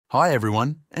Hi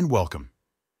everyone and welcome.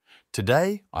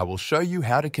 Today I will show you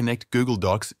how to connect Google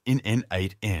Docs in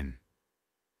n8n.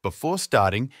 Before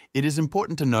starting, it is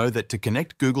important to know that to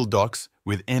connect Google Docs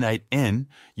with n8n,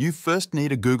 you first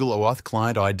need a Google OAuth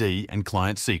client ID and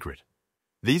client secret.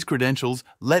 These credentials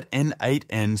let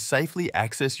n8n safely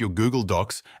access your Google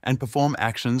Docs and perform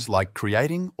actions like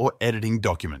creating or editing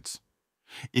documents.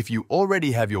 If you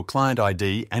already have your client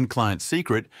ID and client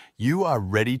secret, you are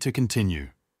ready to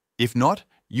continue. If not,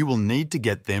 you will need to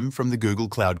get them from the Google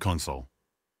Cloud Console.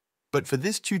 But for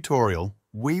this tutorial,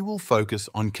 we will focus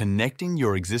on connecting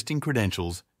your existing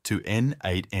credentials to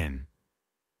n8n.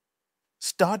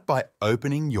 Start by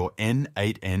opening your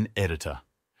n8n editor.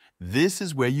 This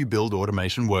is where you build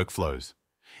automation workflows.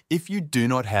 If you do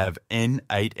not have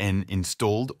n8n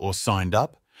installed or signed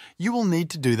up, you will need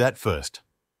to do that first.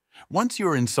 Once you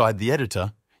are inside the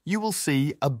editor, you will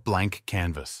see a blank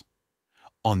canvas.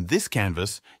 On this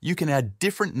canvas, you can add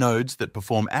different nodes that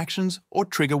perform actions or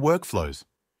trigger workflows.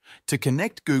 To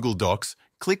connect Google Docs,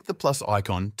 click the plus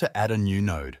icon to add a new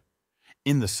node.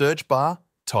 In the search bar,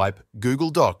 type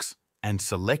Google Docs and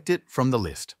select it from the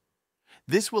list.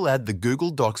 This will add the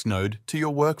Google Docs node to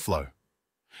your workflow.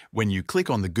 When you click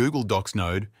on the Google Docs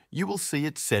node, you will see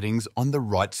its settings on the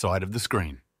right side of the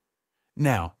screen.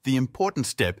 Now, the important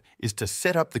step is to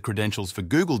set up the credentials for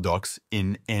Google Docs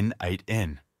in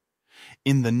n8n.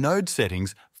 In the node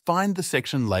settings, find the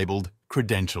section labeled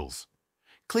Credentials.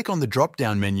 Click on the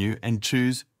drop-down menu and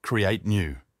choose Create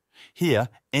New. Here,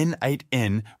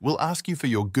 n8n will ask you for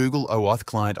your Google OAuth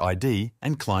client ID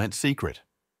and client secret.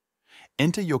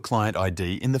 Enter your client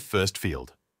ID in the first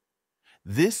field.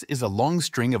 This is a long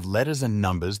string of letters and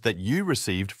numbers that you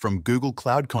received from Google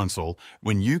Cloud Console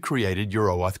when you created your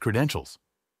OAuth credentials.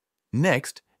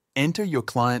 Next, enter your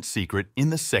client secret in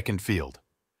the second field.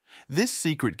 This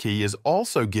secret key is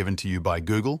also given to you by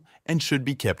Google and should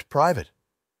be kept private.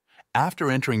 After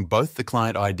entering both the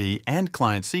client ID and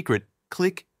client secret,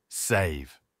 click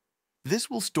Save. This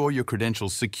will store your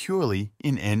credentials securely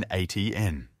in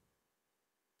n8n.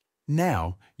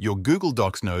 Now, your Google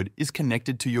Docs node is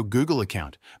connected to your Google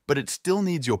account, but it still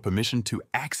needs your permission to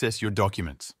access your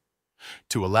documents.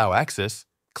 To allow access,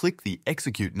 click the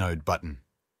Execute Node button.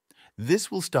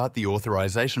 This will start the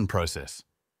authorization process.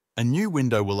 A new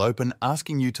window will open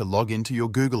asking you to log into your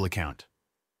Google account.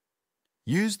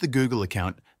 Use the Google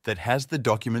account that has the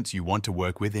documents you want to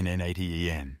work with in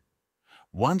n8n.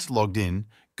 Once logged in,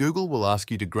 Google will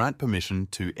ask you to grant permission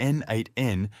to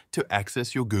n8n to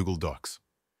access your Google Docs.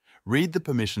 Read the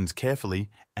permissions carefully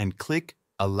and click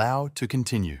Allow to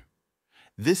continue.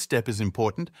 This step is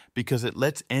important because it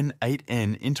lets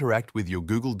n8n interact with your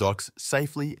Google Docs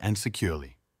safely and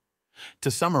securely.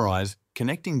 To summarize,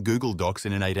 connecting Google Docs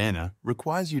in n8n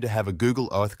requires you to have a Google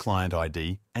OAuth client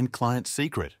ID and client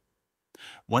secret.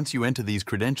 Once you enter these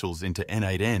credentials into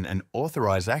n8n and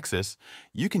authorize access,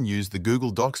 you can use the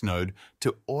Google Docs node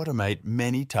to automate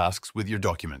many tasks with your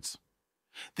documents.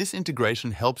 This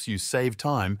integration helps you save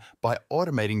time by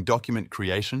automating document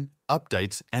creation,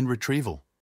 updates, and retrieval.